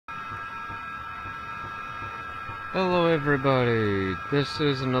Hello everybody, this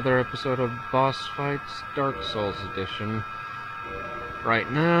is another episode of Boss Fights Dark Souls Edition. Right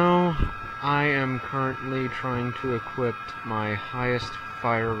now, I am currently trying to equip my highest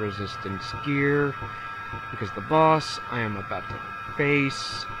fire resistance gear, because the boss I am about to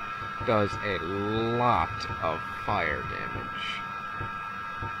face does a lot of fire damage.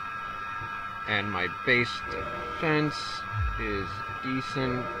 And my base defense is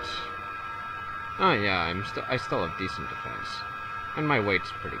decent. Oh yeah, I still have decent defense. And my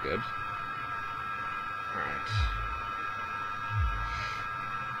weight's pretty good. Alright.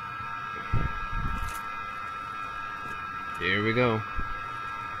 Here we go.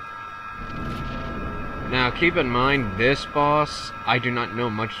 Now keep in mind, this boss, I do not know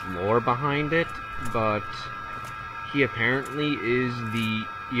much lore behind it, but he apparently is the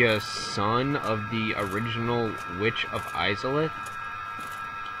son of the original Witch of Izalith.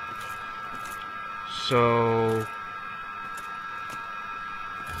 So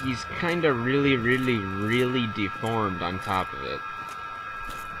he's kinda really deformed on top of it.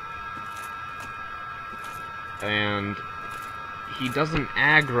 And he doesn't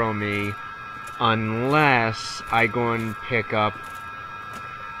aggro me unless I go and pick up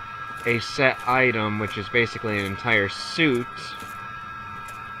a set item, which is basically an entire suit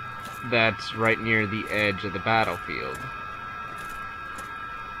that's right near the edge of the battlefield.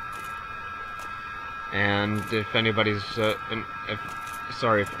 And if anybody's,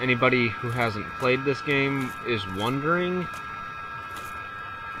 if anybody who hasn't played this game is wondering,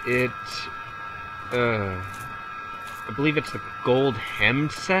 I believe it's the gold hem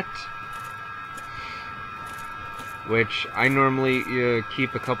set, which I normally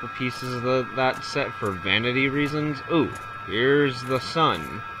keep a couple pieces of that set for vanity reasons. Ooh, here's the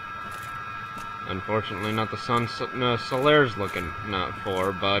sun. Unfortunately, not the sun Solaire's looking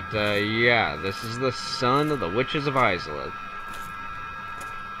for, but yeah, this is the son of the Witches of Izalith.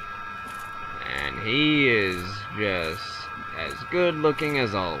 And he is just as good looking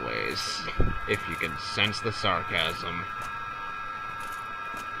as always, if you can sense the sarcasm.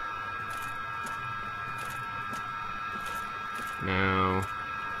 Now,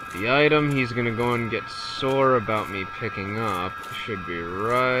 the item he's gonna go and get sore about me picking up should be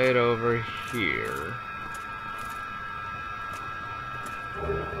right over here.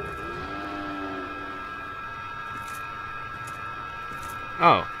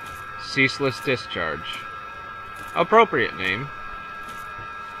 Oh, Ceaseless Discharge. Appropriate name.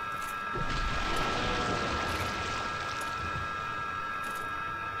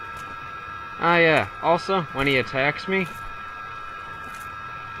 Ah yeah, also, when he attacks me,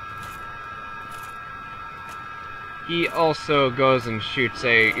 he also goes and shoots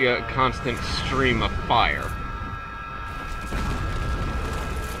a constant stream of fire.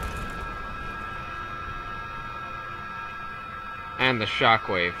 And the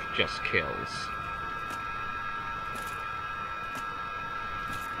shockwave just kills.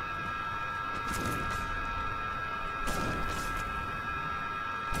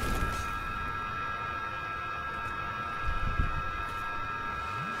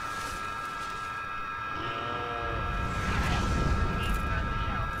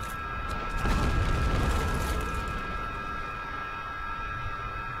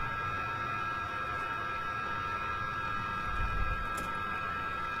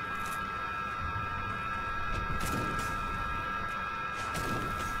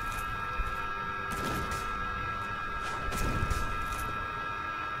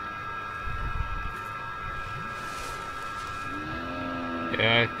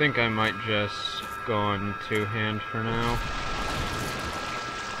 Yeah, I think I might just go on two-hand for now.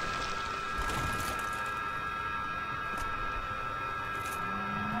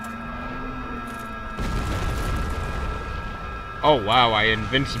 Oh wow, I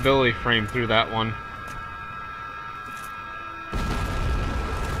invincibility framed through that one.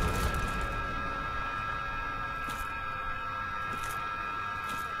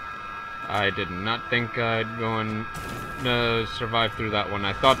 I did not think I'd go and survive through that one.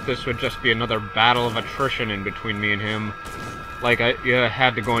 I thought this would just be another battle of attrition in between me and him, like I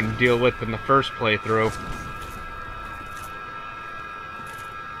had to go and deal with in the first playthrough.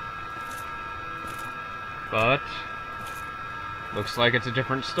 But looks like it's a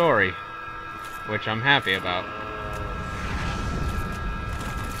different story, which I'm happy about.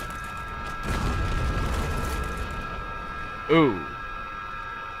 Ooh.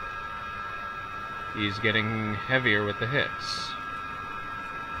 He's getting heavier with the hits.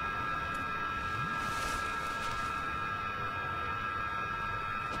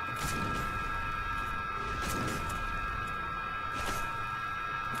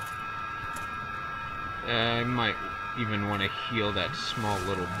 I might even want to heal that small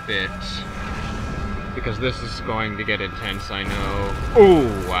little bit, because this is going to get intense, I know.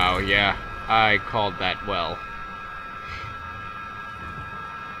 Oh, wow, yeah. I called that well.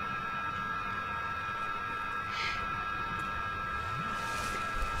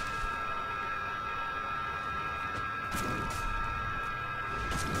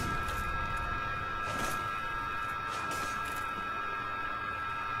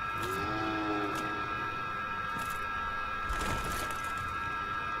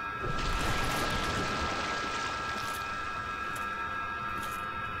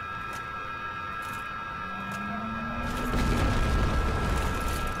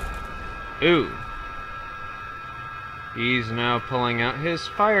 Ooh. He's now pulling out his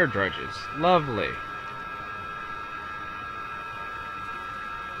fire drudges. Lovely.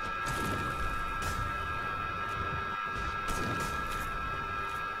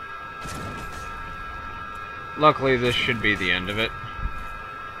 Luckily, this should be the end of it.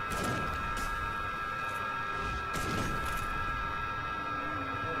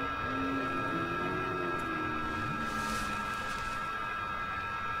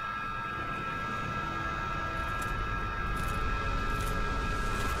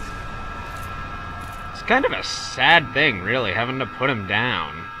 It's kind of a sad thing, really, having to put him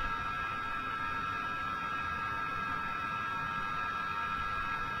down.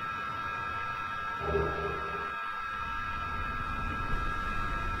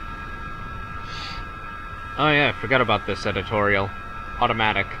 Oh yeah, I forgot about this editorial.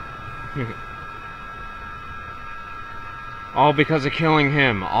 Automatic. All because of killing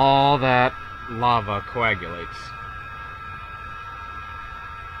him. All that lava coagulates.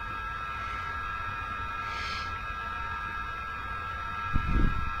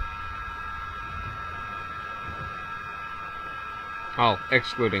 Well,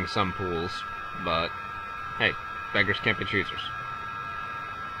 excluding some pools, but hey, beggars can't be choosers.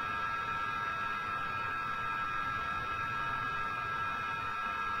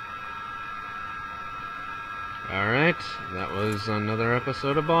 Alright, that was another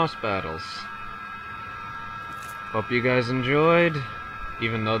episode of Boss Battles. Hope you guys enjoyed,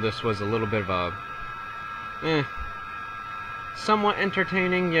 even though this was a little bit of a somewhat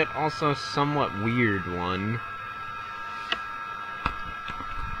entertaining, yet also somewhat weird one.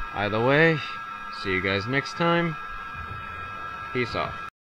 Either way, see you guys next time. Peace off.